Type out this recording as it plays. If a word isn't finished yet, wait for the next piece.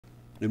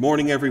Good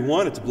morning,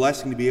 everyone. It's a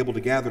blessing to be able to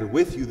gather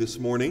with you this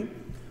morning.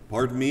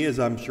 Pardon me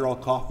as I'm sure I'll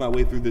cough my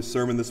way through this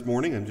sermon this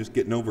morning. I'm just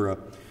getting over a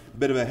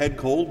bit of a head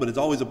cold, but it's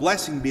always a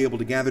blessing to be able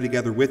to gather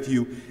together with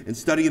you and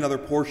study another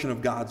portion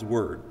of God's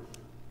Word.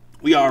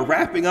 We are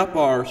wrapping up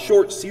our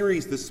short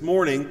series this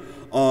morning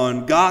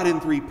on God in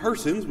three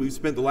persons. We've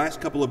spent the last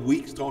couple of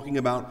weeks talking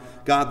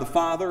about God the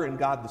Father and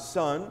God the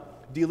Son,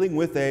 dealing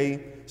with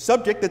a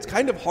subject that's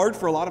kind of hard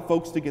for a lot of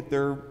folks to get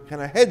their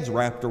kind of heads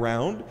wrapped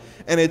around.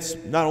 And it's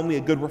not only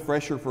a good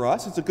refresher for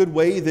us, it's a good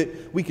way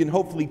that we can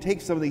hopefully take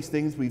some of these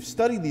things we've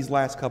studied these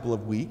last couple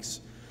of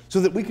weeks so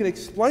that we can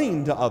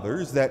explain to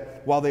others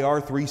that while they are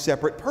three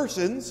separate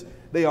persons,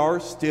 they are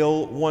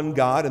still one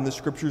God, and the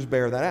Scriptures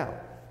bear that out.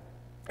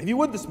 If you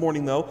would this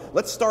morning, though,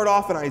 let's start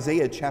off in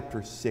Isaiah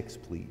chapter 6,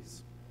 please.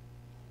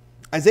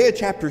 Isaiah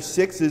chapter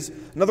 6 is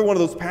another one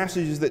of those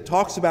passages that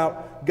talks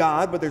about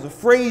God, but there's a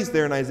phrase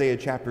there in Isaiah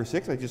chapter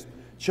 6. I just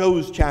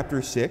chose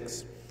chapter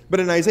 6. But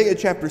in Isaiah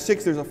chapter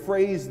 6, there's a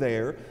phrase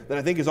there that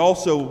I think is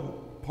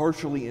also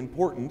partially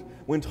important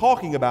when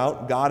talking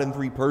about God in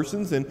three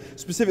persons, and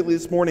specifically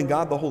this morning,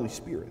 God the Holy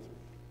Spirit.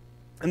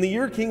 In the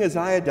year King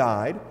Uzziah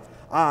died,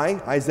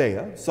 I,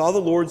 Isaiah, saw the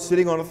Lord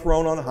sitting on a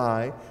throne on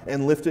high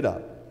and lifted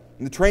up.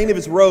 And the train of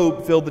his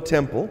robe filled the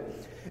temple.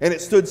 And it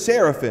stood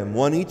seraphim,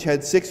 one each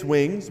had 6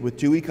 wings, with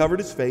 2 he covered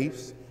his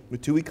face,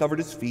 with 2 he covered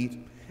his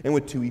feet, and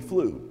with 2 he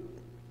flew.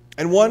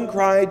 And one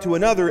cried to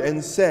another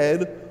and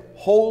said,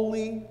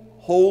 Holy,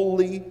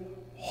 holy,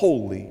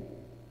 holy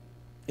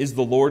is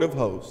the Lord of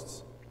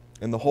hosts,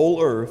 and the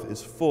whole earth is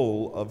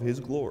full of his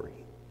glory.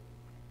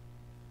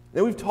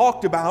 Now we've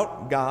talked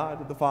about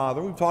God the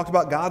Father, we've talked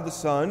about God the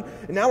Son,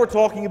 and now we're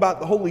talking about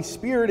the Holy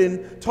Spirit.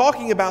 And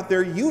talking about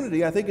their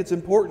unity, I think it's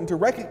important to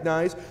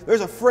recognize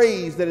there's a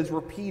phrase that is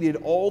repeated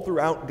all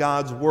throughout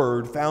God's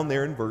Word, found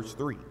there in verse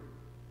 3.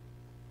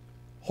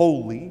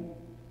 Holy,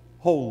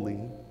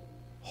 holy,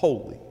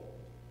 holy.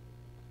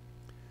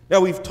 Now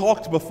we've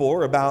talked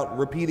before about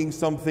repeating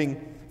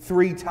something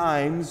 3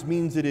 times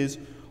means it is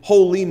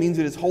holy, means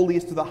it is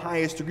holiest to the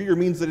highest degree, or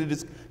means that it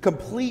is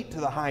complete to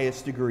the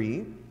highest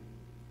degree.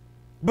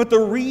 But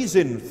the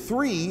reason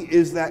 3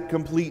 is that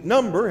complete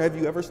number, have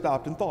you ever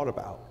stopped and thought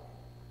about?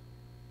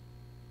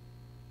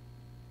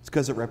 It's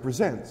because it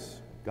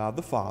represents God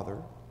the Father,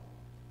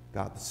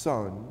 God the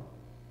Son,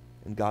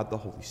 and God the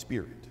Holy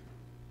Spirit.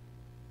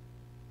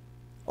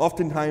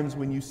 Oftentimes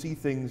when you see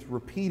things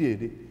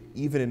repeated,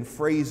 even in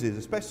phrases,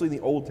 especially in the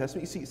Old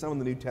Testament, you see some in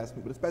the New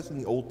Testament, but especially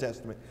in the Old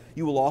Testament,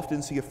 you will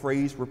often see a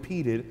phrase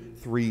repeated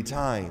 3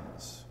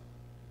 times.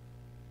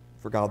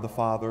 For God the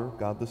Father,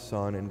 God the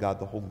Son, and God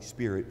the Holy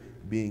Spirit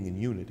being in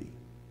unity.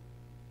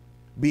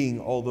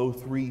 Being, although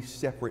 3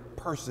 separate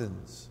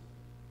persons,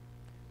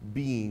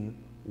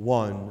 being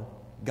one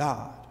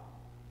God.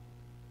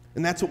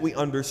 And that's what we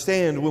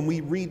understand when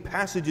we read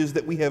passages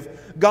that we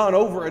have gone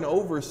over and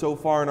over so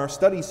far in our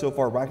studies so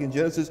far. Back in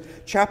Genesis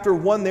chapter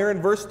 1 there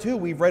in verse 2,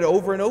 we've read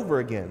over and over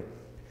again.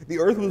 The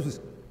earth was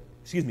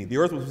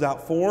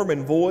without form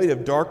and void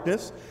of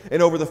darkness,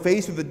 and over the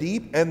face of the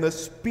deep, and the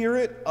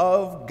Spirit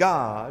of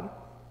God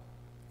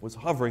was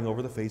hovering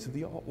over the face of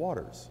the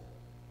waters.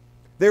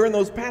 There in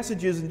those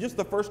passages, in just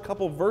the first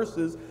couple of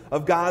verses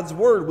of God's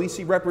Word, we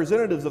see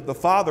representatives of the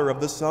Father, of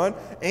the Son,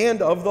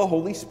 and of the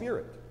Holy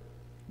Spirit.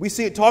 We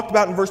see it talked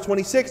about in verse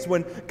 26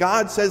 when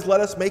God says, let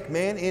us make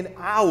man in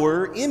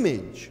our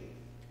image.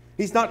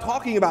 He's not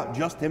talking about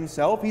just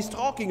himself. He's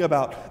talking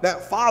about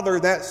that Father,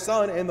 that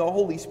Son, and the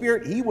Holy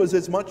Spirit. He was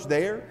as much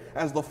there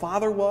as the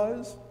Father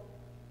was,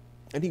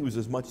 and he was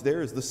as much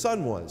there as the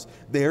Son was,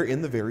 there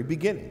in the very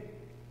beginning.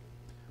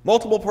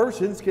 Multiple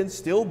persons can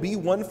still be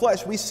one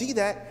flesh. We see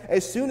that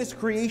as soon as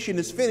creation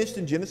is finished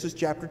in Genesis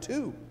chapter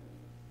 2.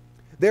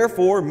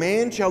 Therefore,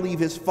 man shall leave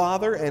his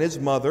father and his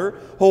mother,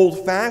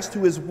 hold fast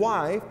to his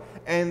wife,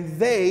 and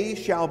they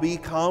shall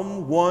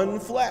become one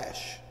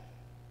flesh.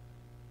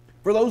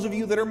 For those of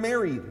you that are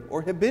married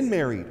or have been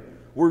married,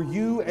 were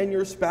you and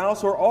your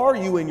spouse, or are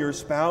you and your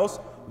spouse,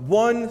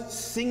 one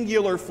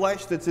singular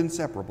flesh that's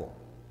inseparable?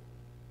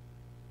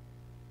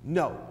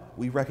 No,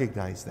 we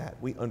recognize that.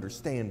 We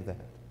understand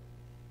that.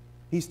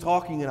 He's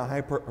talking in a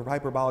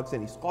hyperbolic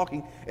sense. He's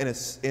talking in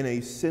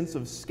a sense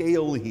of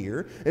scale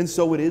here. And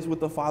so it is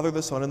with the Father,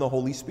 the Son, and the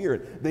Holy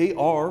Spirit. They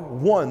are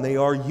one. They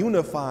are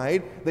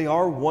unified. They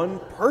are one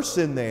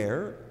person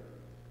there,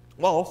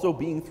 while also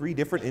being 3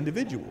 different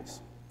individuals.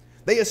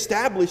 They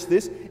established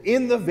this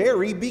in the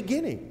very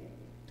beginning.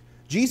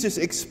 Jesus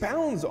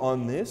expounds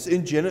on this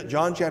in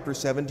John chapter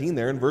 17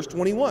 there in verse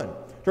 21.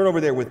 Turn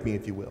over there with me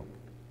if you will.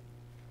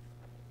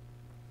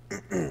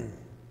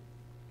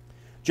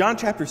 John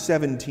chapter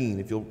 17,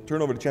 if you'll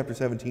turn over to chapter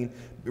 17,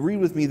 read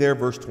with me there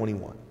verse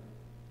 21.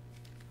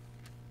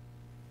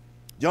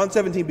 John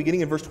 17,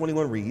 beginning in verse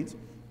 21, reads,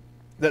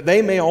 that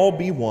they may all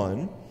be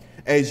one,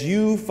 as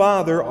you,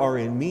 Father, are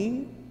in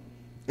me,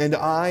 and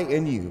I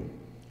in you,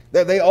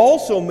 that they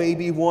also may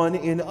be one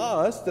in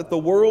us, that the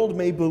world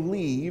may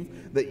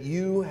believe that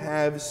you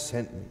have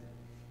sent me.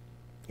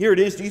 Here it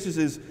is, Jesus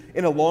is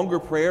in a longer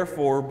prayer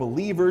for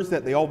believers,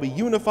 that they all be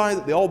unified,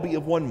 that they all be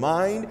of one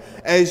mind,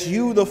 as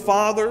you, the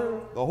Father,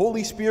 the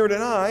Holy Spirit,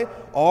 and I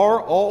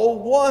are all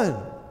one.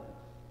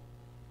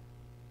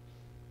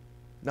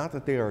 Not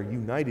that they are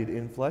united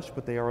in flesh,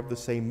 but they are of the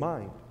same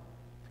mind.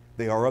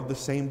 They are of the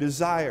same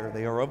desire.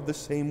 They are of the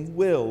same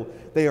will.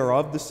 They are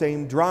of the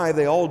same drive.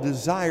 They all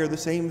desire the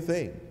same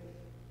thing.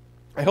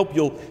 I hope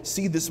you'll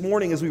see this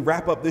morning as we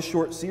wrap up this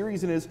short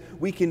series and as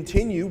we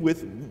continue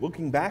with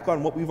looking back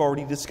on what we've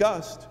already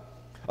discussed.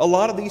 A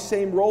lot of these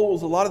same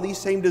roles, a lot of these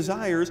same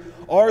desires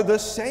are the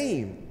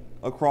same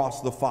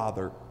across the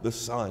Father, the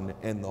Son,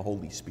 and the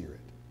Holy Spirit.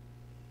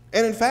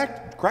 And in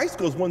fact, Christ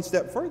goes one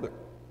step further.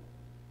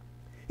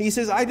 He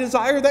says, I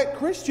desire that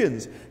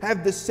Christians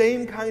have the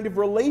same kind of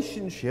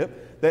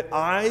relationship that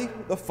I,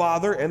 the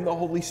Father, and the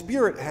Holy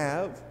Spirit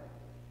have.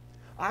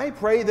 I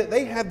pray that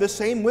they have the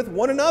same with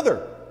one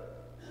another.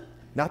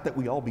 Not that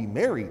we all be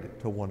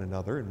married to one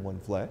another in one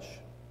flesh,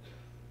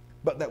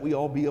 but that we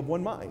all be of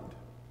one mind.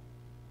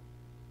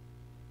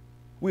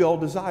 We all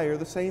desire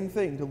the same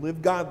thing, to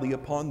live godly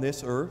upon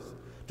this earth,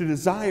 to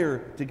desire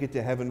to get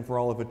to heaven for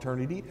all of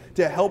eternity,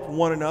 to help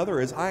one another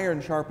as iron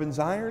sharpens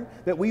iron,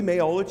 that we may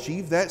all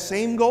achieve that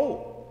same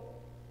goal.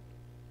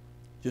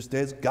 Just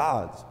as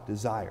God's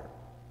desire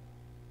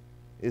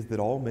is that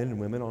all men and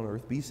women on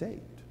earth be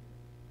saved,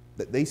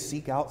 that they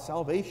seek out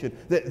salvation,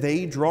 that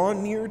they draw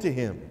near to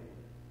Him.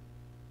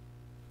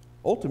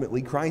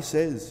 Ultimately, Christ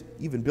says,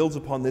 even builds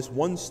upon this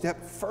one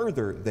step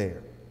further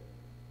there,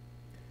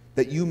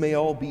 that you may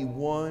all be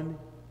one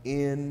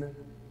in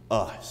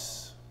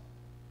us.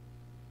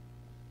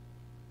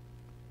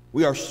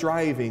 We are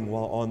striving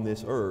while on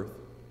this earth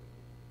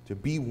to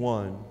be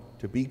one,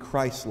 to be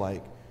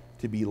Christ-like,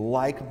 to be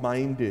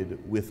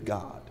like-minded with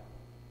God.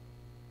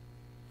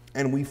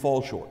 And we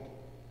fall short.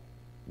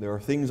 There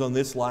are things on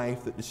this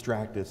life that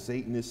distract us.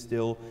 Satan is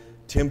still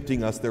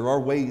tempting us. There are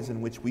ways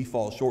in which we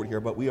fall short here,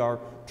 but we are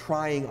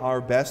trying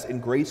our best,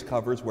 and grace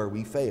covers where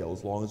we fail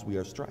as long as we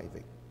are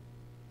striving.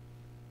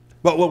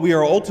 But what we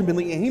are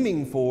ultimately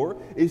aiming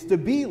for is to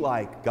be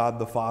like God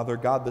the Father,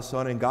 God the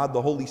Son, and God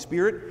the Holy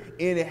Spirit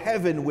in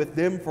heaven with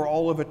them for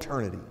all of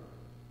eternity.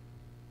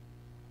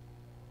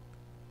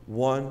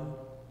 One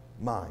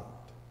mind,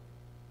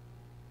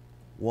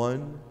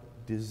 one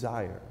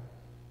desire,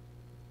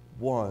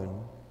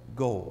 one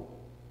goal.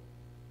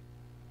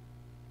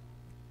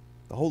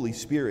 The Holy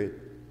Spirit,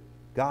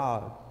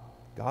 God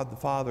the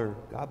Father,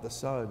 God the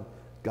Son,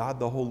 God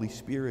the Holy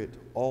Spirit,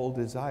 all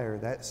desire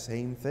that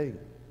same thing.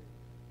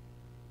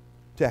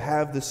 To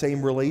have the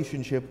same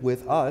relationship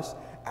with us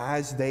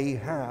as they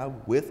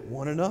have with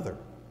one another.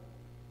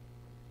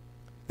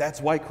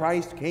 That's why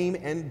Christ came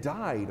and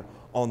died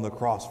on the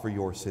cross for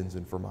your sins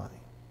and for mine.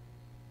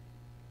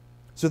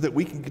 So that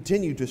we can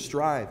continue to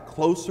strive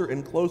closer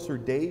and closer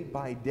day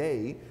by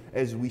day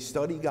as we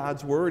study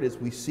God's Word, as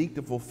we seek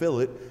to fulfill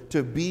it,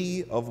 to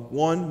be of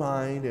one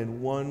mind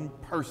and one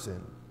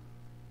person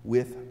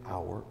with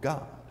our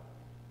God.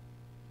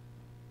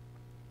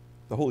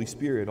 The Holy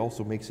Spirit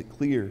also makes it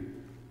clear,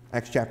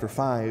 Acts chapter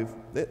 5,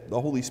 that the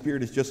Holy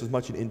Spirit is just as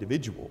much an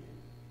individual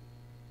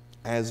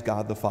as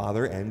God the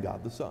Father and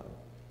God the Son.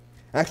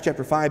 Acts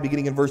chapter 5,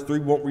 beginning in verse 3,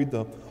 we won't read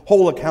the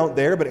whole account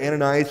there, but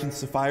Ananias and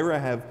Sapphira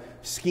have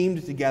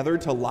schemed together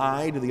to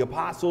lie to the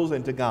apostles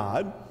and to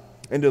God,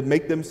 and to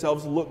make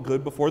themselves look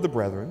good before the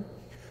brethren.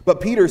 But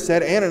Peter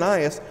said,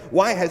 Ananias,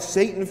 why has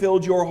Satan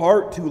filled your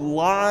heart to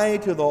lie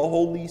to the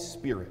Holy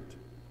Spirit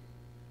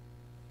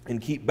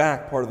and keep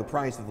back part of the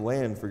price of the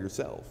land for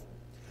yourself?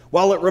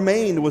 While it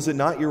remained, was it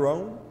not your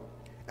own?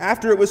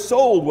 After it was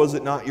sold, was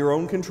it not your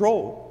own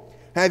control?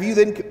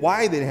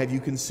 Why then have you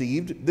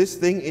conceived this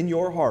thing in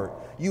your heart?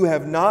 You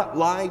have not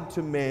lied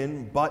to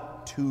men,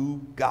 but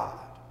to God.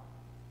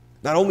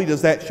 Not only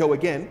does that show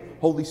again,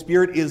 Holy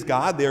Spirit is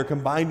God. They are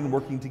combined and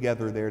working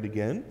together there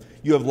again.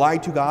 You have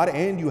lied to God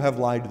and you have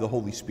lied to the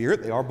Holy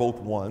Spirit. They are both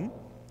one.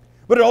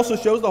 But it also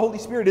shows the Holy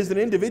Spirit is an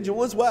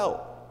individual as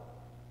well.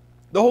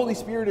 The Holy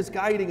Spirit is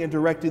guiding and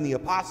directing the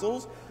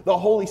apostles. The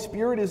Holy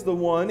Spirit is the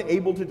one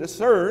able to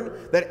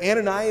discern that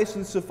Ananias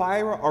and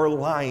Sapphira are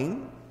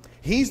lying.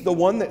 He's the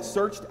one that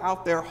searched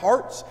out their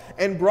hearts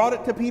and brought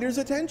it to Peter's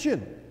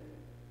attention.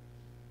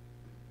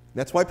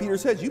 That's why Peter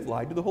says, you've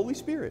lied to the Holy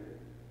Spirit.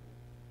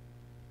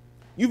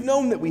 You've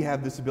known that we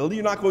have this ability.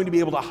 You're not going to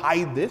be able to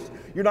hide this.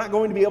 You're not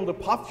going to be able to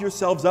puff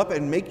yourselves up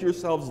and make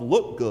yourselves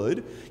look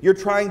good. You're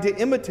trying to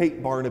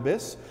imitate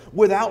Barnabas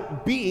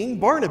without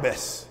being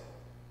Barnabas.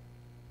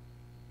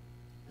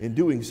 In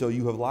doing so,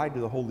 you have lied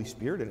to the Holy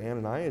Spirit, and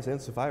Ananias and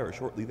Sapphira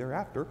shortly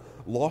thereafter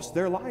lost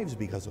their lives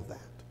because of that.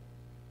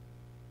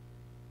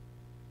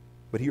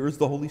 But here is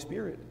the Holy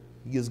Spirit.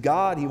 He is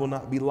God. He will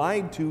not be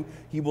lied to.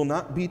 He will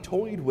not be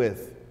toyed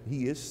with.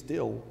 He is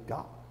still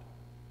God.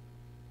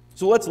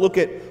 So let's look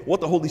at what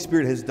the Holy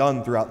Spirit has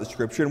done throughout the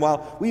Scripture. And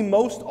while we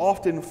most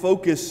often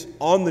focus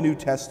on the New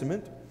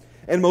Testament,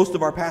 and most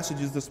of our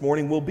passages this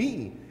morning will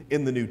be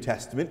in the New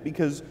Testament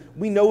because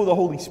we know the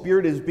Holy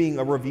Spirit as being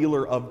a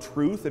revealer of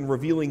truth and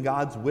revealing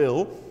God's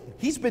will.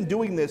 He's been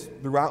doing this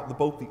throughout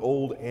both the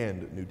Old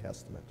and New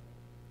Testament.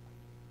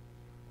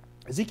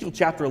 Ezekiel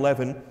chapter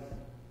 11,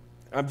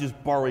 I'm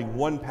just borrowing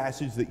one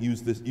passage that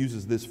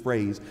uses this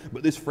phrase,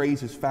 but this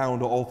phrase is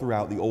found all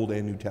throughout the Old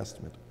and New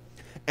Testament.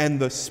 And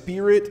the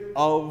Spirit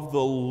of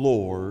the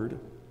Lord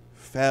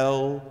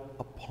fell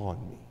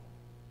upon me.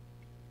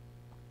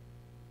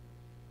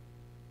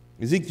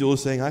 Ezekiel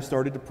is saying, I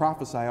started to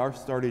prophesy, I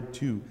started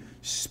to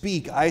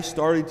speak, I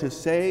started to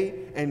say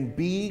and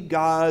be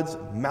God's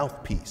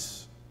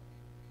mouthpiece.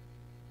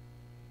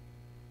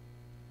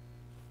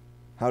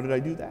 How did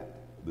I do that?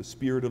 The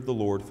Spirit of the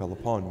Lord fell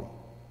upon me.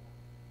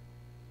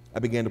 I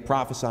began to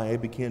prophesy, I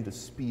began to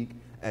speak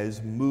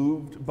as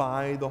moved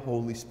by the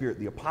Holy Spirit.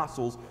 The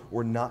apostles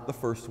were not the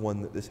first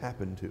one that this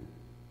happened to.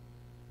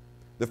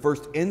 The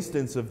first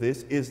instance of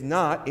this is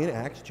not in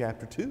Acts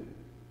chapter 2.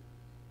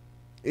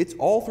 It's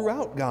all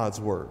throughout God's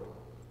Word.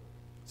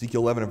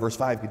 Ezekiel 11 and verse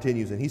 5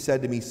 continues, and he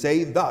said to me,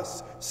 say,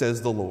 thus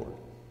says the Lord.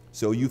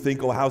 So you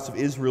think, O house of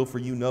Israel, for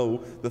you know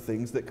the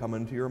things that come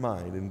into your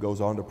mind, and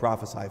goes on to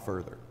prophesy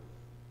further.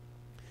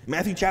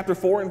 Matthew chapter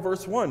 4 and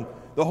verse 1,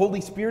 the Holy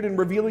Spirit in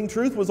revealing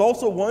truth was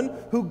also one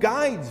who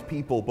guides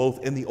people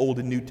both in the Old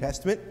and New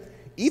Testament,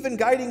 even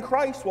guiding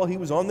Christ while he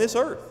was on this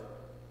earth.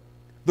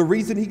 The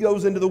reason he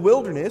goes into the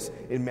wilderness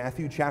in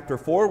Matthew chapter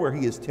 4, where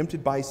he is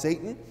tempted by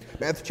Satan,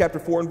 Matthew chapter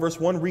 4 and verse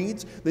 1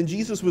 reads, then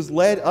Jesus was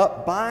led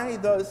up by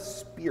the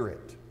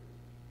Spirit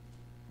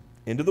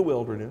into the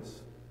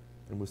wilderness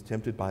and was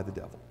tempted by the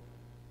devil.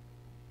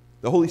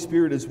 The Holy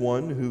Spirit is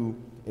one who,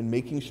 in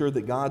making sure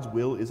that God's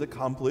will is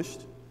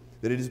accomplished,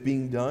 that it is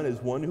being done, is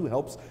one who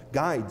helps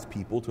guides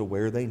people to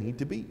where they need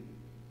to be.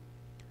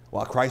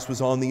 While Christ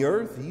was on the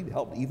earth, he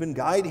helped even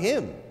guide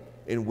him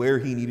in where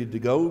he needed to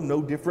go,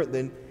 no different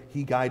than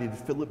he guided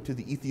Philip to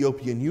the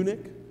Ethiopian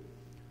eunuch,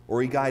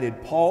 or he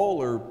guided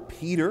Paul or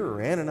Peter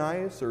or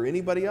Ananias or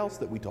anybody else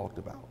that we talked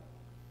about.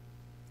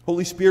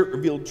 Holy Spirit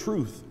revealed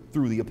truth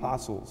through the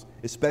apostles,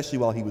 especially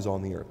while he was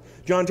on the earth.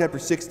 John chapter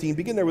 16,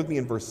 begin there with me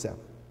in verse 7.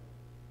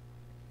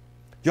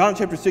 John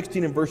chapter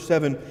 16 and verse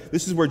 7,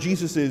 this is where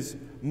Jesus is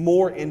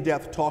more in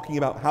depth talking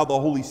about how the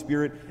Holy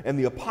Spirit and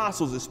the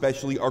apostles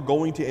especially are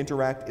going to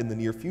interact in the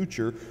near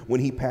future when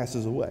he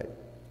passes away.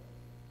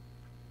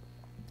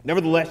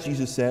 Nevertheless,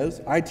 Jesus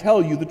says, I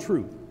tell you the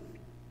truth.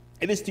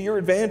 It is to your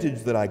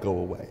advantage that I go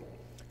away.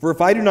 For if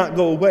I do not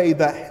go away,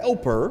 the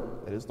Helper,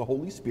 that is the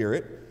Holy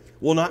Spirit,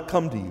 will not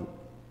come to you.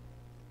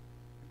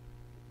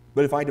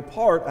 But if I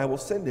depart, I will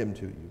send him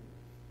to you.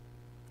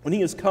 When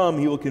he has come,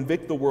 he will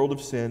convict the world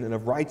of sin and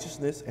of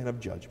righteousness and of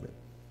judgment.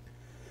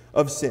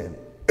 Of sin,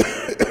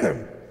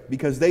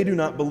 because they do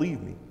not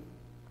believe me.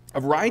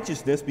 Of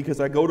righteousness,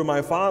 because I go to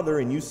my Father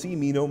and you see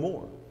me no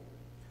more.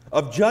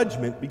 Of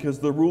judgment, because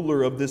the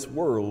ruler of this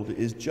world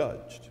is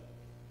judged.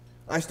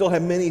 I still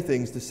have many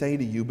things to say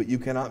to you, but you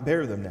cannot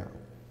bear them now.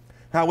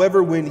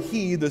 However, when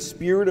he, the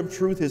Spirit of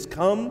truth, has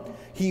come,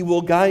 he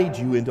will guide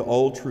you into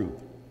all truth.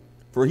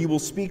 For he will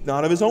speak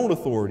not of his own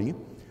authority,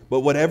 but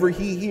whatever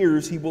he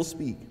hears, he will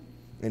speak,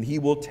 and he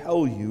will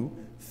tell you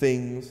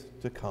things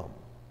to come.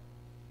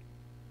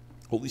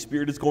 Holy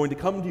Spirit is going to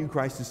come to you,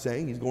 Christ is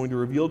saying. He's going to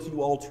reveal to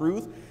you all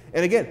truth.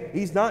 And again,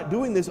 he's not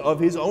doing this of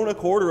his own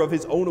accord or of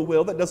his own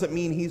will. That doesn't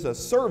mean he's a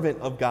servant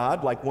of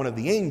God like one of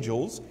the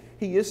angels.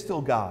 He is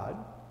still God.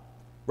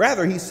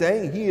 Rather, he's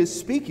saying he is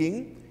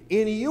speaking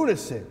in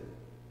unison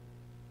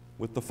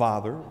with the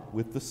Father,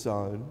 with the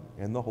Son,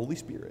 and the Holy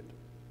Spirit.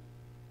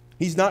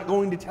 He's not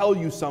going to tell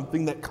you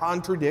something that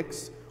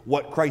contradicts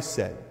what Christ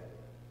said.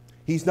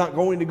 He's not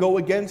going to go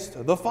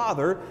against the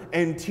Father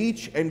and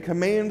teach and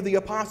command the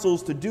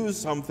apostles to do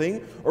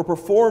something or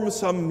perform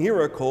some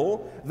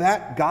miracle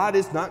that God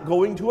is not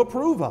going to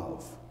approve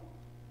of.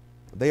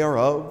 They are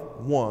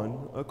of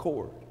one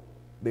accord.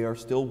 They are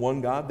still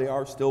one God. They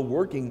are still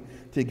working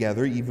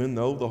together, even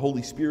though the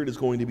Holy Spirit is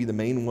going to be the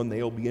main one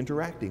they'll be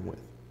interacting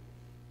with.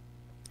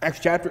 Acts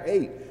chapter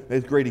 8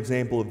 is a great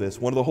example of this.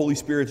 One of the Holy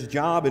Spirit's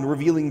job in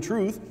revealing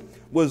truth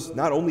was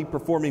not only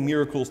performing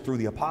miracles through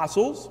the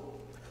apostles,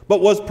 but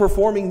was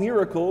performing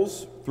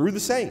miracles through the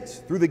saints,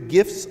 through the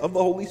gifts of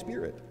the Holy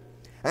Spirit.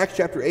 Acts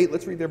chapter 8,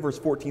 let's read there verse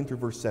 14 through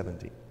verse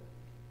 17.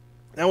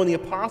 Now when the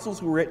apostles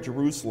who were at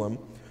Jerusalem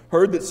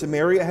heard that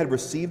Samaria had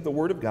received the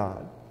word of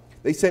God,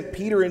 they sent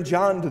Peter and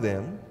John to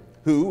them,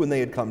 who, when they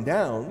had come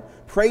down,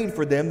 prayed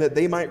for them that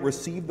they might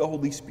receive the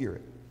Holy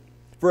Spirit.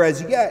 For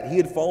as yet he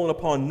had fallen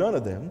upon none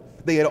of them.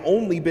 They had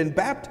only been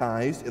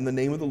baptized in the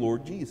name of the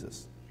Lord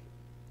Jesus.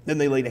 Then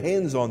they laid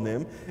hands on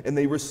them, and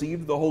they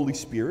received the Holy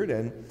Spirit.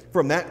 And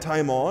from that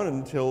time on,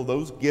 until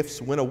those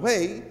gifts went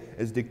away,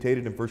 as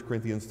dictated in 1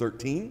 Corinthians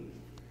 13,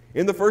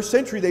 in the first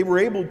century they were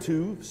able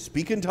to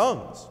speak in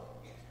tongues.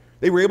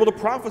 They were able to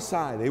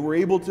prophesy. They were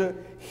able to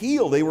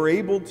heal. They were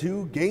able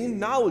to gain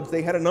knowledge.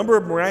 They had a number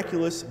of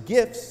miraculous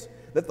gifts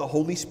that the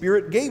Holy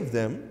Spirit gave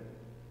them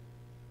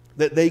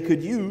that they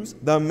could use.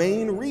 The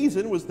main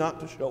reason was not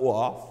to show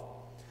off,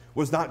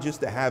 was not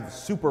just to have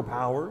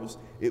superpowers.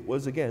 It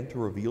was, again, to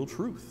reveal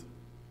truth.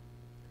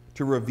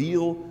 to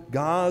reveal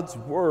God's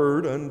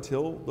word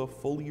until the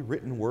fully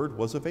written word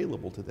was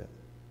available to them.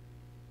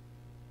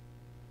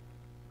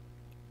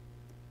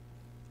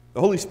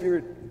 The Holy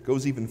Spirit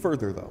goes even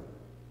further, though.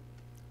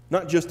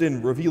 Not just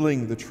in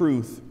revealing the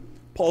truth.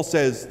 Paul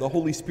says the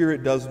Holy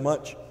Spirit does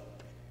much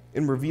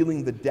in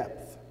revealing the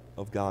depth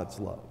of God's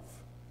love.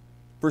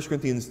 1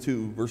 Corinthians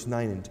 2, verse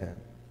 9 and 10.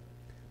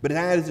 But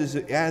as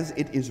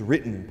it is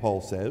written,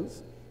 Paul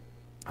says,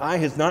 eye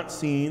has not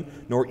seen,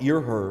 nor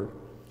ear heard,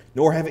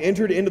 nor have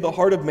entered into the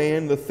heart of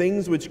man the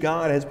things which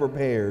God has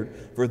prepared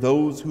for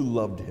those who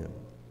loved him.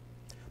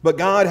 But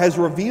God has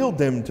revealed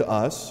them to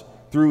us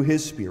through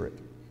his Spirit.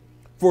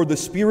 For the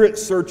Spirit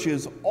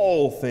searches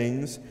all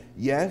things,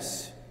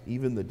 yes,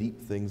 even the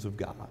deep things of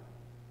God.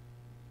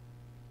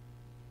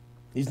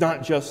 He's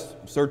not just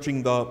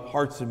searching the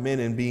hearts of men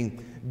and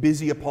being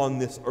busy upon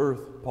this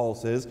earth, Paul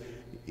says.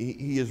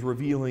 He is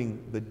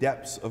revealing the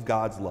depths of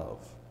God's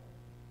love,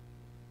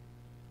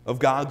 of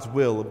God's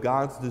will, of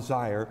God's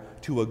desire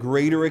to a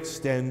greater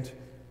extent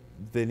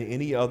than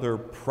any other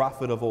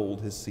prophet of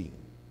old has seen.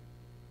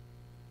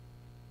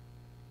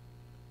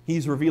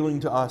 He's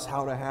revealing to us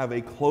how to have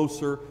a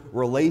closer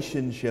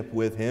relationship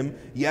with him,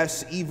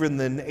 yes, even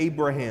than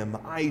Abraham,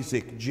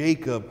 Isaac,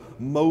 Jacob,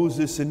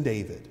 Moses, and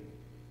David.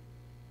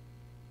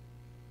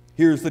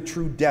 Here's the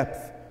true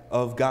depth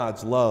of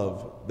God's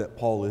love that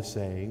Paul is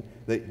saying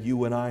that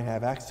you and I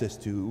have access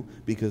to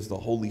because the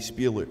Holy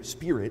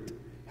Spirit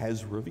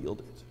has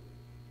revealed it.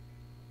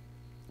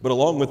 But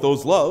along with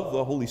those love,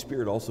 the Holy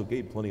Spirit also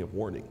gave plenty of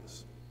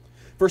warnings.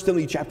 1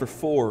 Timothy chapter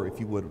 4, if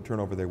you would turn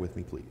over there with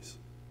me, please.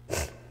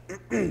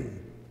 1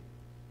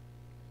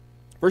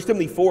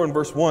 Timothy 4 and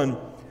verse 1,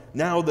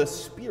 now the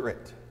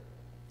Spirit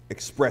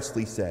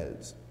expressly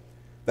says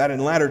that in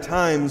latter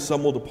times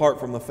some will depart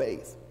from the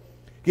faith,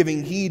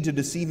 giving heed to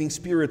deceiving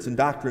spirits and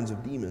doctrines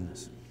of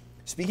demons,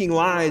 speaking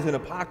lies and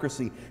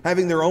hypocrisy,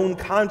 having their own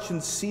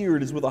conscience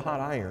seared as with a hot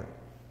iron,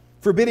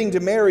 forbidding to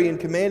marry and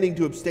commanding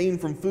to abstain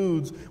from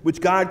foods which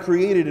God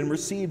created and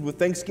received with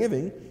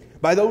thanksgiving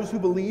by those who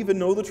believe and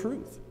know the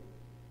truth.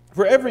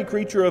 For every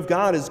creature of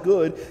God is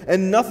good,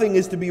 and nothing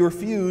is to be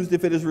refused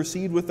if it is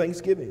received with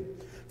thanksgiving,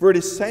 for it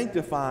is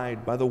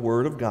sanctified by the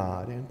word of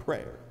God and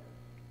prayer.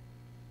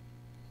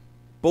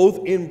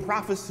 Both in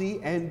prophecy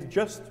and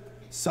just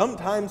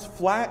sometimes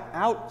flat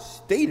out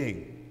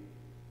stating,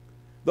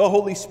 the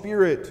Holy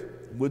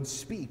Spirit would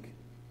speak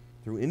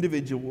through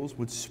individuals,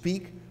 would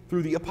speak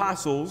through the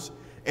apostles,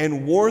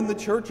 and warn the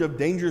church of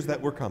dangers that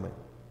were coming,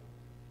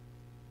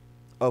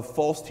 of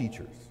false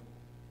teachers,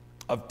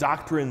 of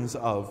doctrines,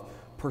 of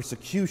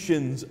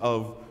persecutions,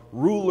 of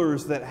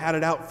rulers that had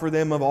it out for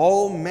them, of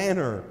all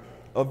manner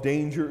of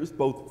dangers,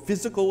 both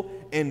physical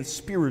and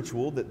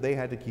spiritual, that they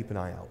had to keep an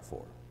eye out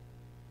for.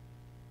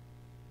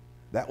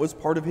 That was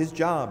part of his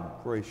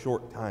job for a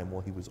short time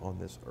while he was on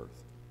this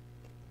earth.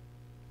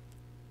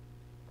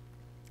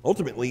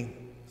 Ultimately,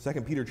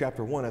 2 Peter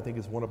chapter 1, I think,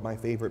 is one of my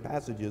favorite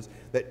passages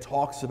that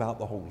talks about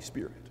the Holy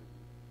Spirit.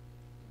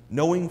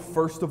 Knowing,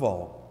 first of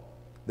all,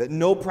 that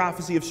no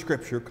prophecy of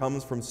Scripture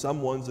comes from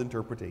someone's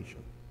interpretation.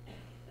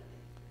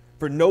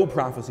 For no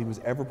prophecy was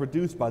ever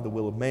produced by the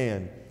will of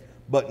man,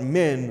 but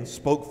men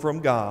spoke from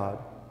God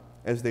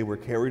as they were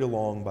carried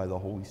along by the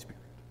Holy Spirit.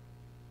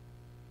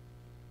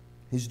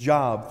 His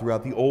job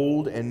throughout the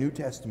Old and New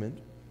Testament,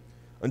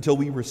 until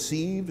we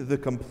received the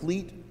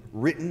complete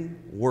written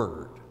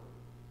word,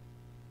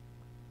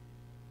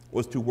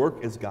 was to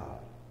work as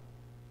God,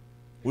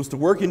 was to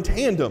work in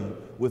tandem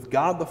with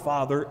God the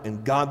Father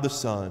and God the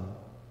Son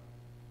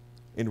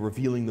in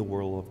revealing the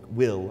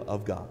will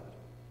of God,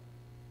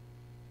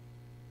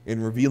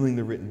 in revealing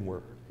the written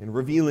word, in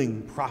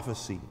revealing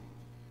prophecy,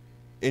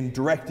 in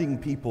directing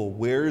people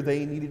where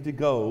they needed to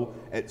go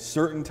at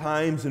certain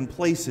times and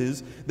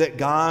places that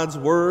God's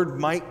word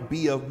might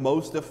be of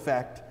most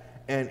effect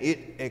and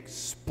it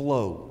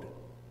explode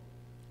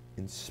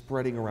in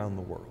spreading around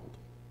the world,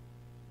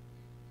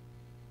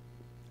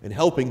 and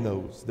helping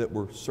those that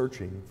were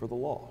searching for the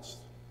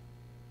lost.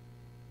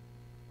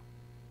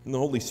 And the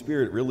Holy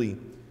Spirit really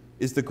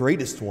is the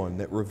greatest one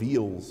that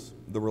reveals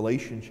the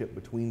relationship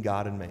between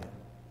God and man,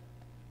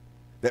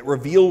 that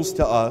reveals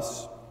to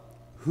us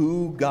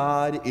who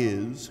God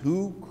is,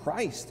 who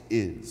Christ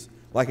is,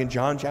 like in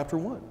John chapter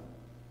 1.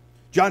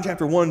 John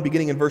chapter 1,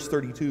 beginning in verse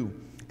 32.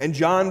 And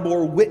John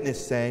bore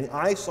witness, saying,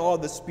 I saw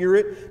the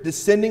Spirit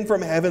descending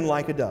from heaven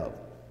like a dove.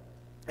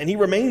 And he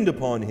remained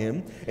upon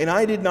him, and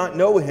I did not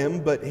know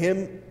him, but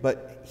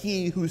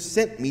he who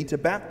sent me to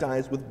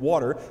baptize with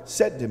water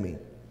said to me,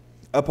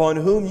 upon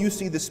whom you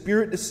see the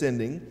Spirit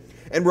descending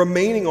and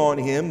remaining on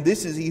him,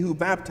 this is he who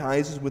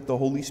baptizes with the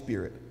Holy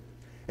Spirit.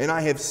 And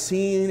I have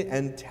seen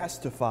and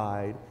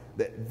testified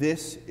that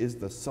this is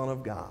the Son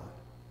of God.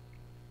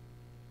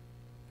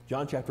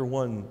 John chapter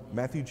 1,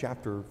 Matthew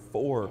chapter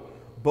 4,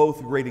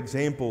 both great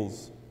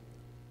examples.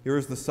 Here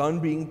is the Son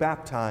being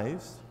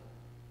baptized,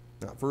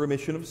 not for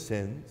remission of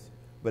sins,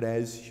 but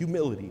as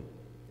humility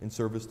in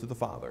service to the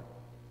Father.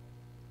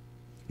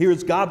 Here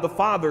is God the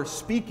Father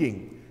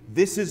speaking,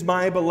 this is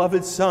my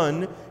beloved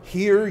Son,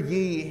 hear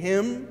ye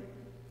him.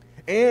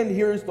 And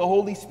here's the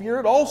Holy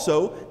Spirit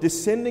also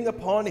descending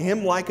upon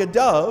him like a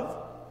dove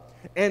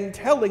and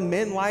telling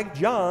men like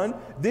John,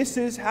 this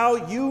is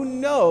how you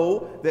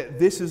know that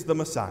this is the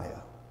Messiah,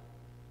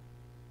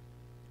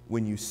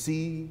 when you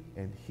see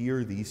and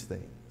hear these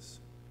things.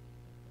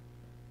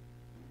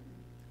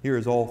 Here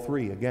is all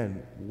three,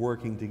 again,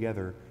 working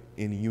together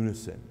in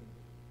unison.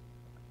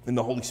 And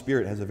the Holy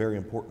Spirit has a very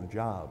important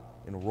job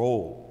and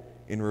role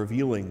in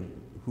revealing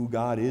who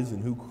God is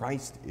and who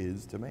Christ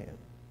is to man.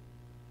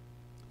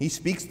 He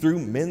speaks through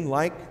men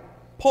like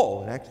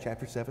Paul in Acts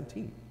chapter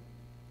 17.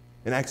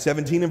 In Acts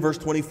 17 and verse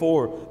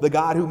 24, the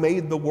God who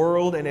made the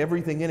world and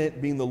everything in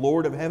it, being the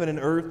Lord of heaven and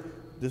earth,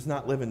 does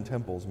not live in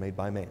temples made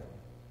by man.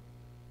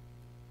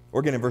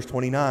 Or again in verse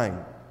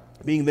 29,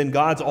 being then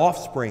God's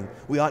offspring,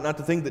 we ought not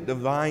to think that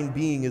divine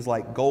being is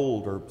like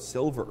gold or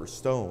silver or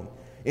stone,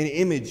 an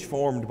image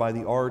formed by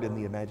the art and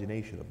the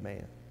imagination of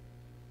man.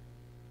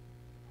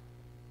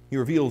 He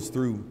reveals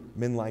through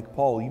men like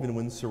Paul, even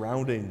when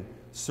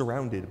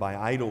surrounded by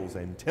idols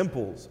and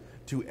temples,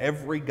 to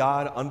every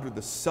god under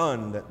the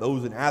sun that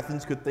those in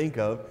Athens could think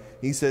of,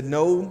 he said,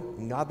 no,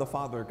 God the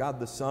Father, God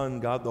the Son,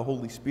 God the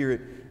Holy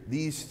Spirit,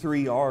 these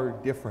three are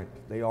different.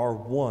 They are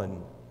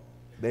one.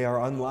 They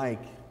are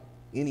unlike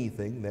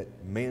anything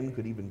that man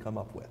could even come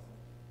up with.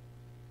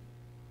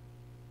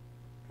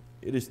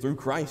 It is through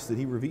Christ that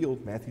he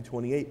revealed Matthew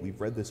 28.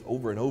 We've read this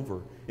over and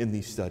over in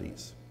these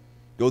studies.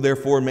 Go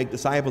therefore and make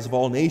disciples of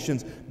all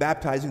nations,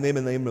 baptizing them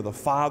in the name of the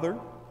Father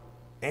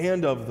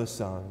and of the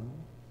Son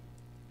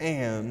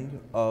and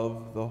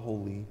of the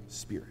Holy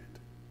Spirit.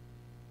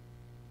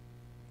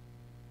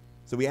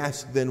 So we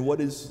ask then,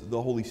 what is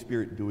the Holy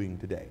Spirit doing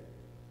today?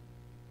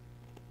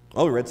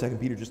 Well, we read 2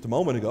 Peter just a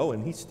moment ago,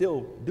 and he's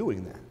still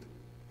doing that.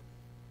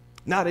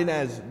 Not in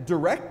as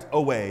direct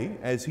a way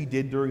as he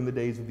did during the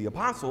days of the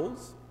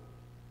apostles,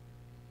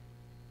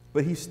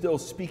 but he's still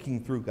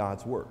speaking through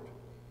God's word.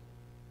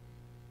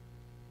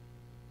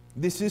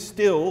 This is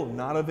still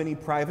not of any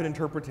private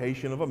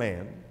interpretation of a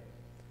man.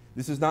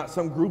 This is not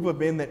some group of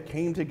men that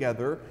came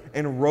together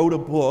and wrote a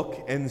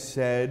book and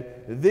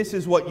said, this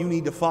is what you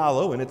need to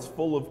follow, and it's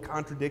full of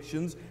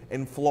contradictions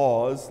and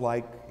flaws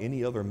like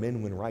any other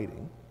men when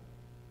writing.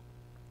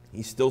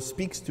 He still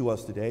speaks to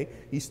us today.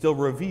 He still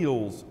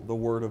reveals the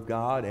Word of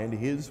God and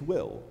His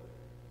will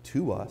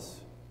to us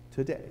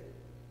today.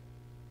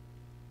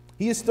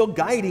 He is still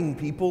guiding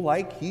people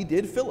like He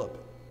did Philip.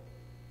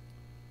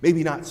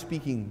 Maybe not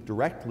speaking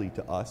directly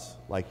to us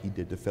like He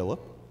did to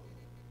Philip.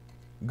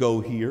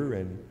 Go here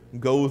and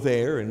go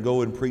there and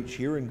go and preach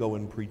here and go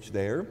and preach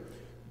there.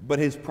 But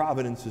His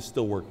providence is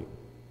still working.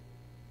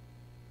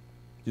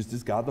 Just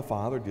as God the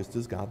Father, just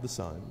as God the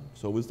Son,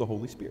 so is the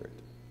Holy Spirit.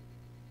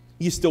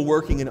 He is still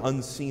working in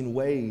unseen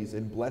ways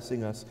and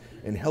blessing us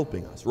and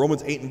helping us.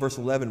 Romans 8 and verse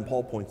 11,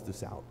 Paul points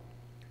this out.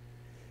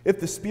 If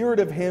the Spirit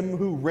of Him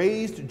who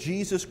raised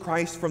Jesus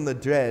Christ from the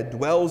dead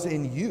dwells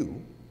in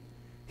you,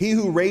 He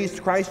who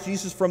raised Christ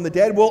Jesus from the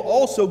dead will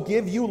also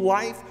give you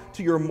life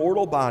to your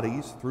mortal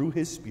bodies through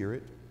His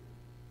Spirit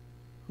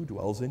who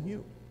dwells in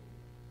you.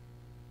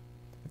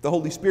 If the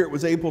Holy Spirit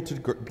was able to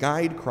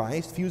guide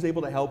Christ, if He was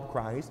able to help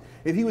Christ,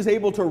 if He was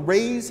able to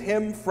raise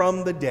Him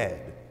from the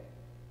dead,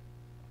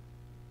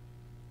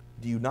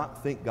 do you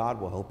not think God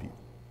will help you?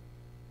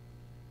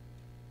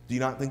 Do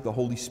you not think the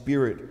Holy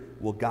Spirit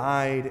will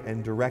guide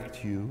and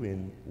direct you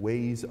in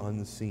ways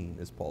unseen,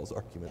 is Paul's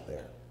argument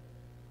there?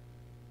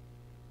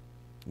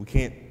 We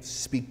can't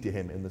speak to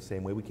Him in the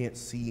same way. We can't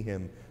see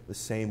Him the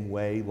same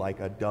way, like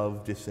a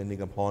dove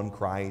descending upon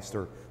Christ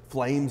or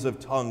flames of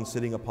tongues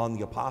sitting upon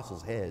the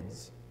apostles'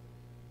 heads.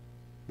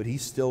 But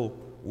He's still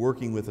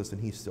working with us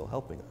and He's still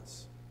helping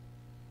us.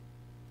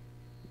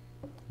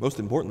 Most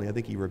importantly, I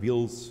think He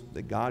reveals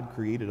that God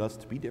created us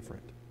to be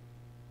different.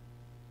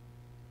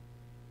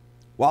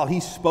 While He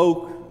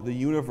spoke the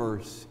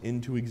universe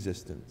into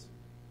existence,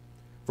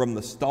 from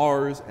the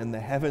stars and the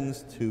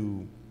heavens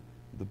to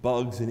the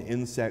bugs and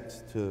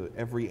insects to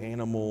every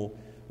animal,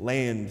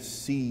 land,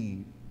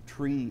 sea,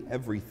 tree,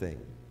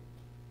 everything,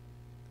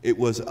 it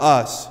was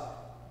us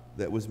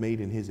that was made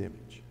in His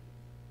image.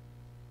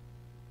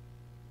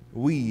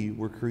 We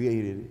were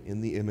created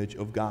in the image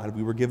of God.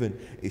 We were given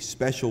a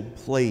special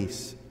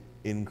place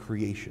in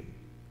creation.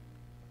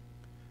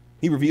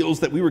 He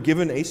reveals that we were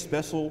given a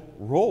special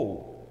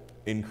role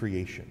in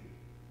creation.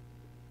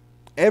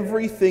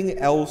 Everything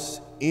else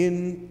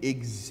in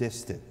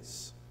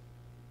existence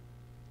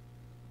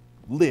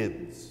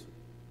lives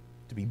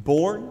to be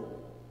born,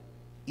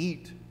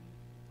 eat,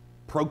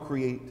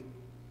 procreate,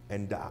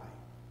 and die.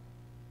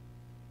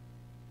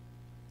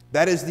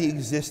 That is the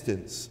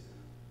existence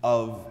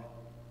of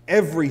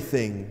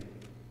everything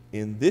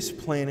in this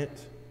planet,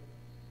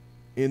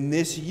 in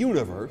this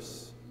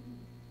universe,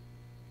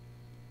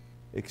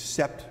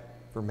 except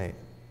for man.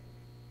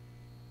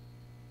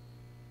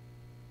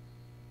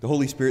 The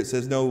Holy Spirit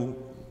says, no,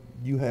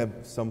 you have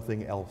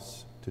something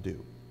else to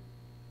do.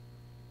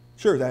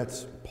 Sure,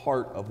 that's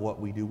part of what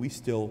we do. We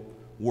still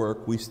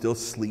work, we still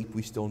sleep,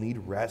 we still need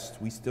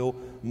rest, we still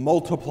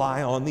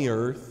multiply on the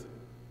earth.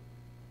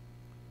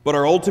 But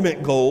our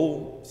ultimate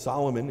goal,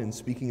 Solomon, in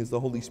speaking as the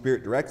Holy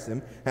Spirit directs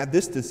him, had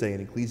this to say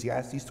in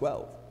Ecclesiastes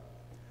 12.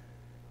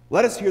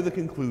 Let us hear the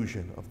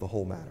conclusion of the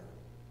whole matter.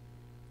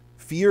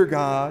 Fear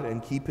God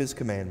and keep his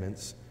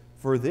commandments,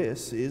 for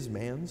this is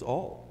man's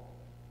all.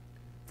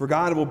 For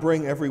God will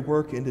bring every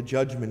work into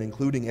judgment,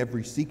 including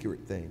every secret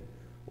thing,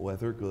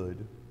 whether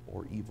good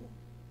or evil.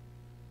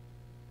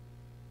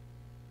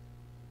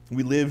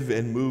 We live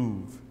and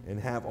move and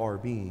have our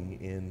being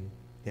in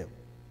him.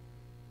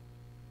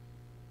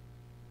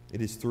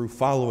 It is through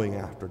following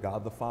after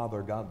God the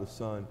Father, God the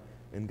Son,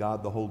 and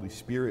God the Holy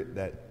Spirit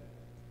that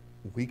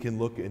we can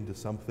look into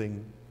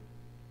something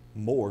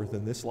more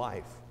than this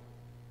life.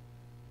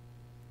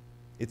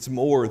 It's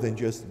more than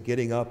just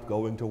getting up,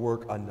 going to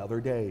work another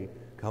day,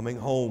 coming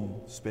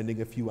home,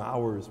 spending a few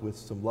hours with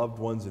some loved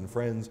ones and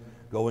friends,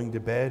 going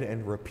to bed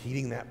and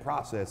repeating that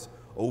process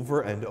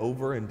over and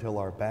over until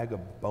our bag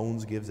of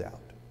bones gives out.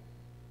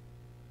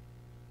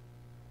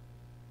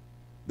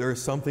 There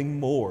is something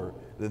more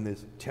than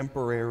this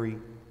temporary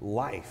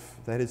life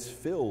that is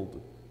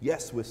filled,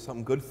 yes, with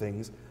some good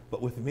things,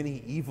 but with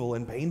many evil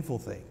and painful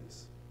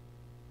things.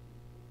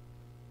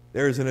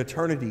 There is an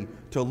eternity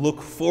to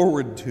look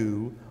forward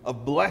to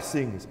of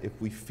blessings if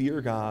we fear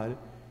God,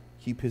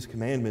 keep his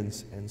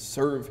commandments, and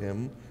serve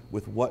him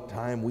with what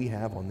time we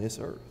have on this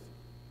earth.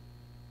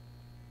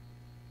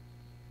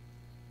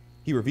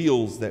 He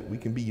reveals that we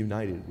can be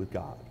united with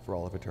God for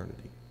all of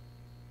eternity.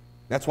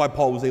 That's why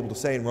Paul was able to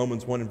say in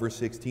Romans 1 and verse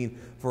 16,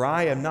 "For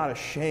I am not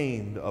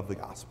ashamed of the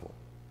gospel,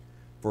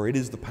 for it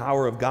is the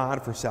power of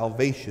God for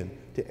salvation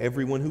to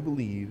everyone who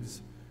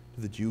believes,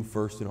 to the Jew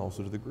first and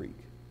also to the Greek."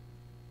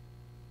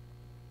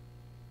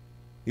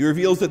 He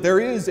reveals that there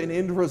is an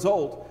end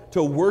result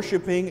to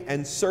worshiping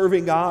and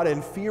serving God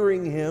and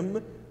fearing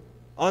him,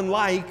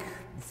 unlike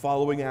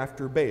following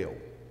after Baal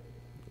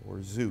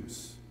or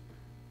Zeus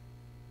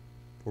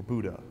or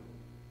Buddha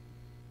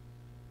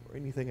or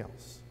anything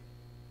else.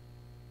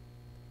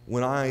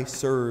 When I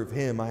serve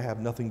him, I have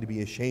nothing to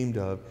be ashamed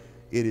of.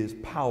 It is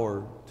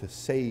power to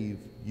save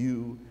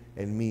you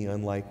and me,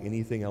 unlike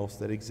anything else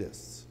that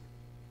exists.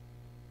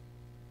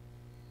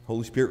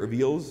 Holy Spirit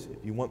reveals,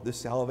 if you want this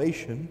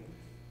salvation,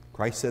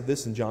 Christ said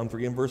this in John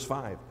 3 and verse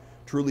 5.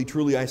 "Truly,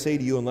 truly, I say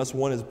to you, unless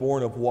one is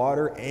born of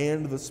water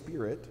and the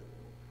Spirit,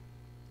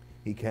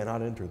 he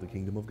cannot enter the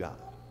kingdom of God."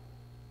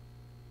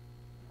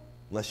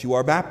 Unless you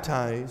are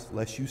baptized,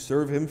 unless you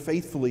serve him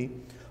faithfully,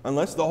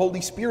 unless the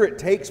Holy Spirit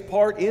takes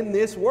part in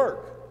this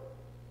work,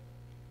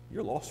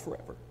 you're lost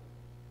forever.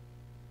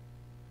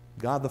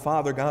 God the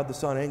Father, God the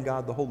Son, and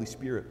God the Holy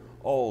Spirit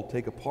all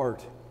take a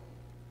part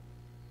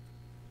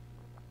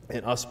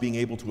in us being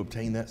able to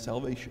obtain that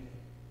salvation.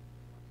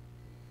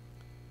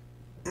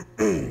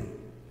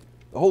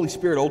 The Holy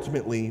Spirit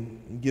ultimately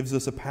gives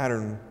us a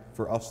pattern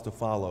for us to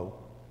follow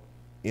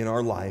in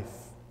our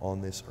life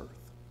on this earth.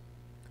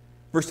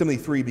 1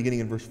 Timothy 3, beginning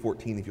in verse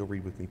 14, if you'll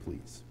read with me,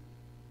 please.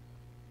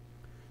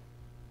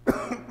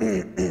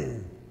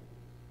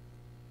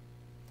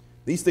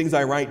 "These things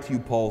I write to you,"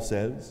 Paul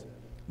says,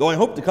 "though I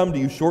hope to come to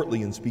you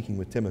shortly," in speaking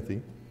with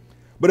Timothy.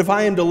 "But if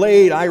I am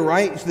delayed, I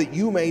write so that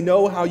you may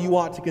know how you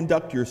ought to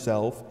conduct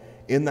yourself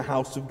in the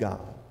house of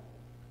God,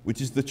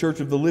 which is the church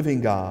of the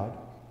living God,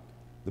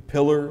 the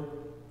pillar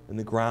and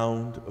the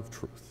ground of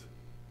truth."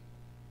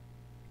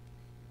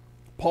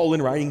 Paul,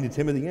 in writing to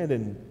Timothy and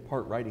in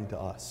part writing to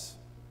us,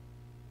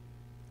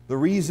 the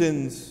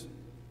reasons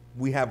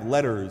we have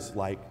letters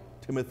like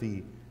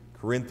Timothy,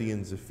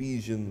 Corinthians,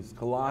 Ephesians,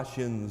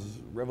 Colossians,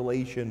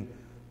 Revelation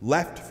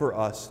left for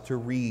us to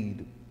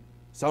read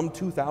some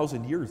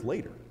 2,000 years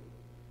later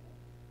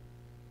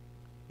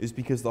is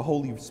because the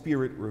Holy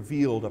Spirit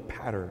revealed a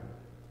pattern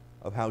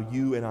of how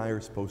you and I are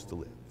supposed to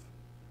live,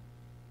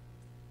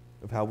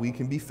 of how we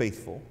can be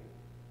faithful,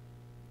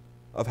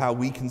 of how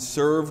we can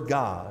serve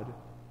God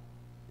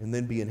and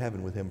then be in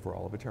heaven with him for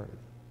all of eternity.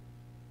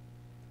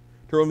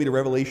 Turn with me to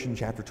Revelation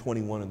chapter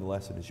 21, and the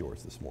lesson is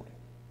yours this morning.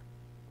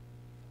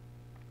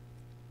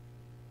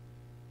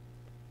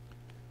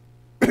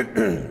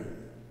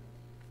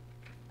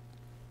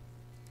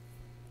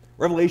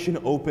 Revelation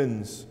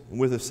opens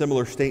with a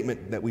similar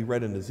statement that we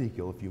read in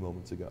Ezekiel a few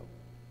moments ago.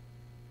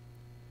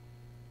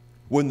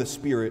 When the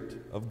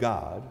Spirit of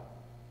God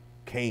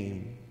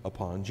came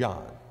upon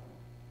John,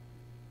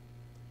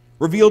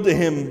 revealed to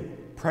him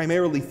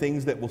primarily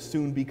things that will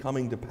soon be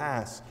coming to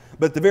pass.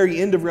 But at the very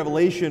end of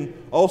Revelation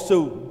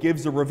also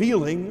gives a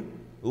revealing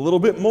a little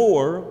bit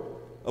more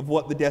of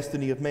what the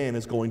destiny of man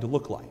is going to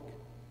look like.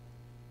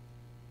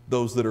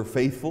 Those that are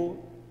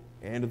faithful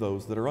and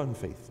those that are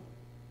unfaithful.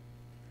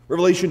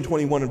 Revelation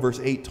 21 and verse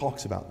 8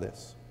 talks about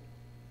this.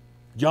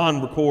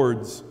 John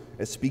records,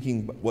 as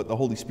speaking what the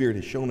Holy Spirit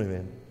has shown him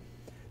in.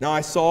 "Now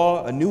I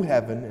saw a new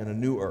heaven and a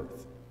new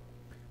earth.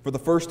 For the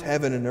first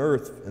heaven and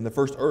earth and the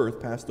first earth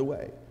passed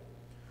away.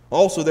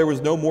 Also there was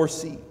no more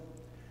sea.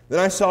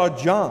 Then John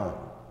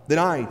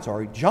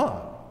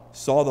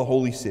saw the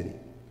holy city.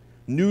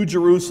 New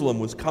Jerusalem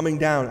was coming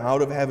down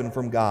out of heaven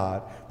from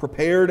God,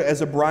 prepared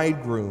as a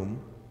bride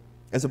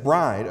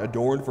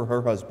adorned for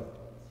her husband.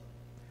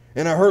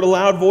 And I heard a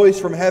loud voice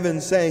from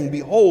heaven saying,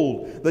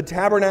 Behold, the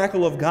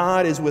tabernacle of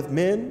God is with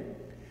men.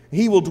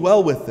 He will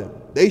dwell with them.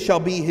 They shall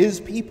be his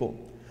people.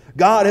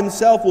 God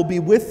himself will be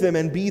with them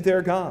and be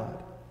their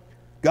God.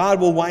 God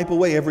will wipe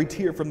away every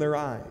tear from their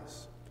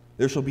eyes.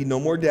 There shall be no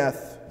more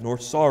death, nor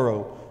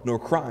sorrow, nor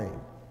crying.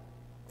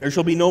 There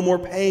shall be no more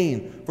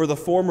pain, for the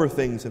former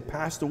things have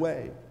passed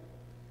away.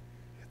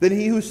 Then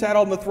he who sat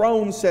on the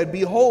throne said,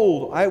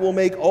 Behold, I will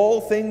make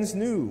all things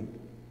new.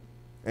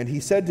 And he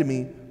said to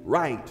me,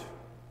 Write,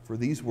 for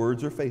these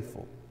words are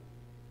faithful.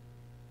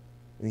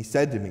 And he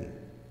said to me,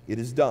 It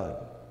is done.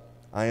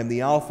 I am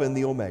the Alpha and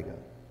the Omega,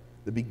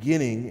 the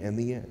beginning and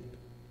the end.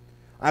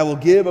 I will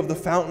give of the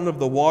fountain of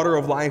the water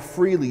of life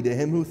freely to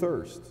him who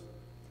thirsts.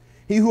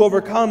 He who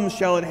overcomes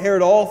shall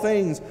inherit all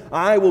things.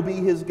 I will be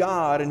his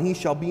God, and he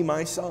shall be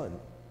my son.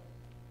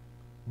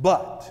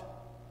 But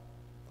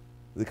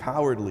the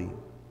cowardly,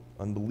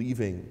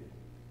 unbelieving,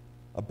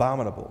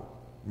 abominable,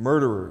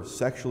 murderers,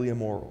 sexually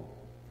immoral,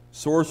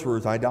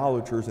 sorcerers,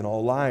 idolaters, and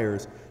all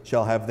liars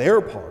shall have their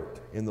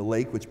part in the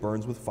lake which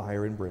burns with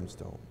fire and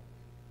brimstone,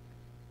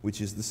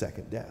 which is the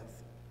second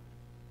death.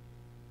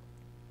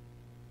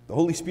 The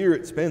Holy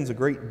Spirit spends a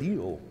great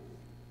deal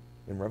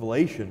in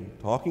Revelation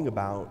talking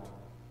about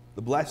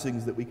the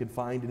blessings that we can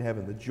find in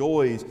heaven, the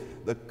joys,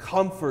 the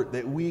comfort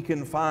that we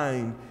can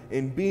find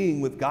in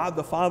being with God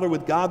the Father,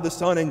 with God the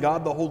Son, and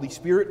God the Holy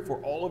Spirit for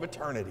all of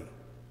eternity.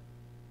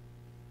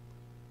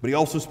 But he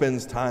also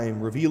spends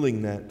time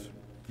revealing that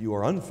if you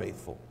are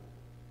unfaithful,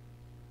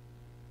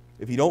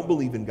 if you don't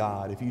believe in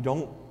God, if you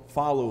don't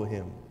follow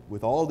him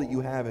with all that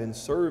you have and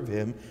serve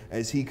him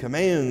as he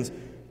commands,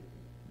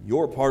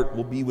 your part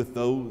will be with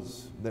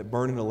those that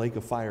burn in a lake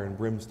of fire and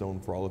brimstone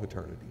for all of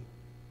eternity.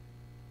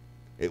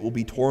 It will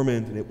be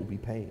torment and it will be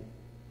pain.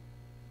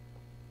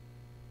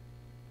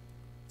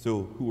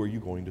 So who are you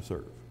going to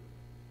serve?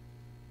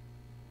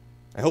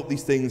 I hope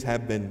these things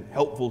have been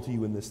helpful to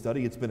you in this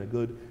study. It's been a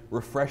good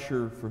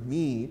refresher for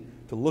me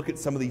to look at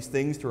some of these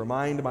things, to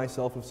remind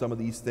myself of some of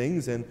these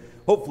things, and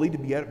hopefully to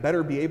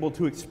better be able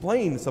to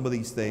explain some of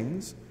these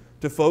things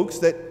to folks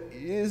that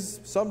is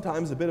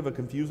sometimes a bit of a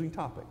confusing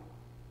topic.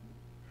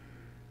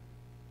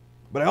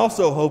 But I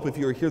also hope if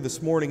you're here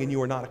this morning and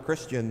you are not a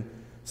Christian,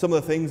 some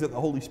of the things that the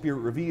Holy Spirit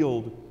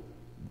revealed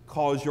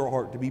cause your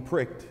heart to be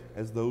pricked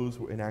as those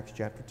in Acts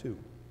chapter 2.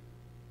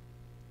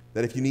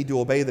 That if you need to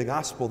obey the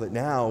gospel, that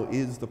now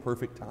is the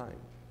perfect time.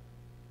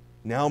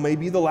 Now may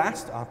be the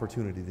last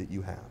opportunity that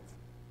you have.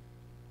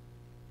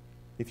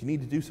 If you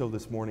need to do so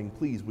this morning,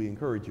 please, we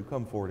encourage you,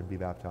 come forward and be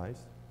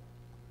baptized.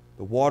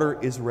 The water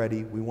is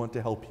ready. We want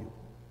to help you.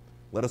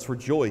 Let us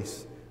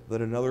rejoice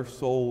that another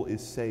soul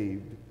is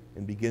saved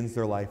and begins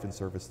their life in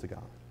service to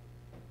God.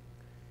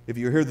 If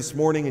you're here this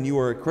morning and you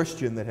are a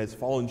Christian that has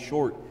fallen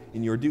short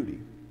in your duty,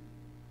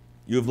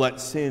 you have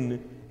let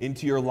sin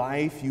into your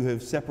life, you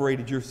have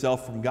separated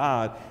yourself from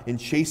God in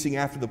chasing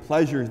after the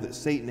pleasures that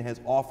Satan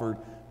has offered,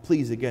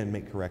 please again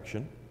make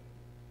correction,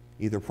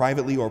 either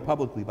privately or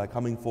publicly by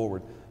coming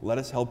forward. Let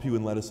us help you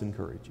and let us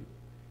encourage you.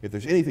 If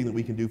there's anything that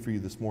we can do for you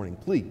this morning,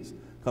 please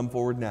come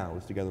forward now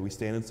as together we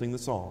stand and sing the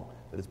song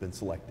that has been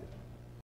selected.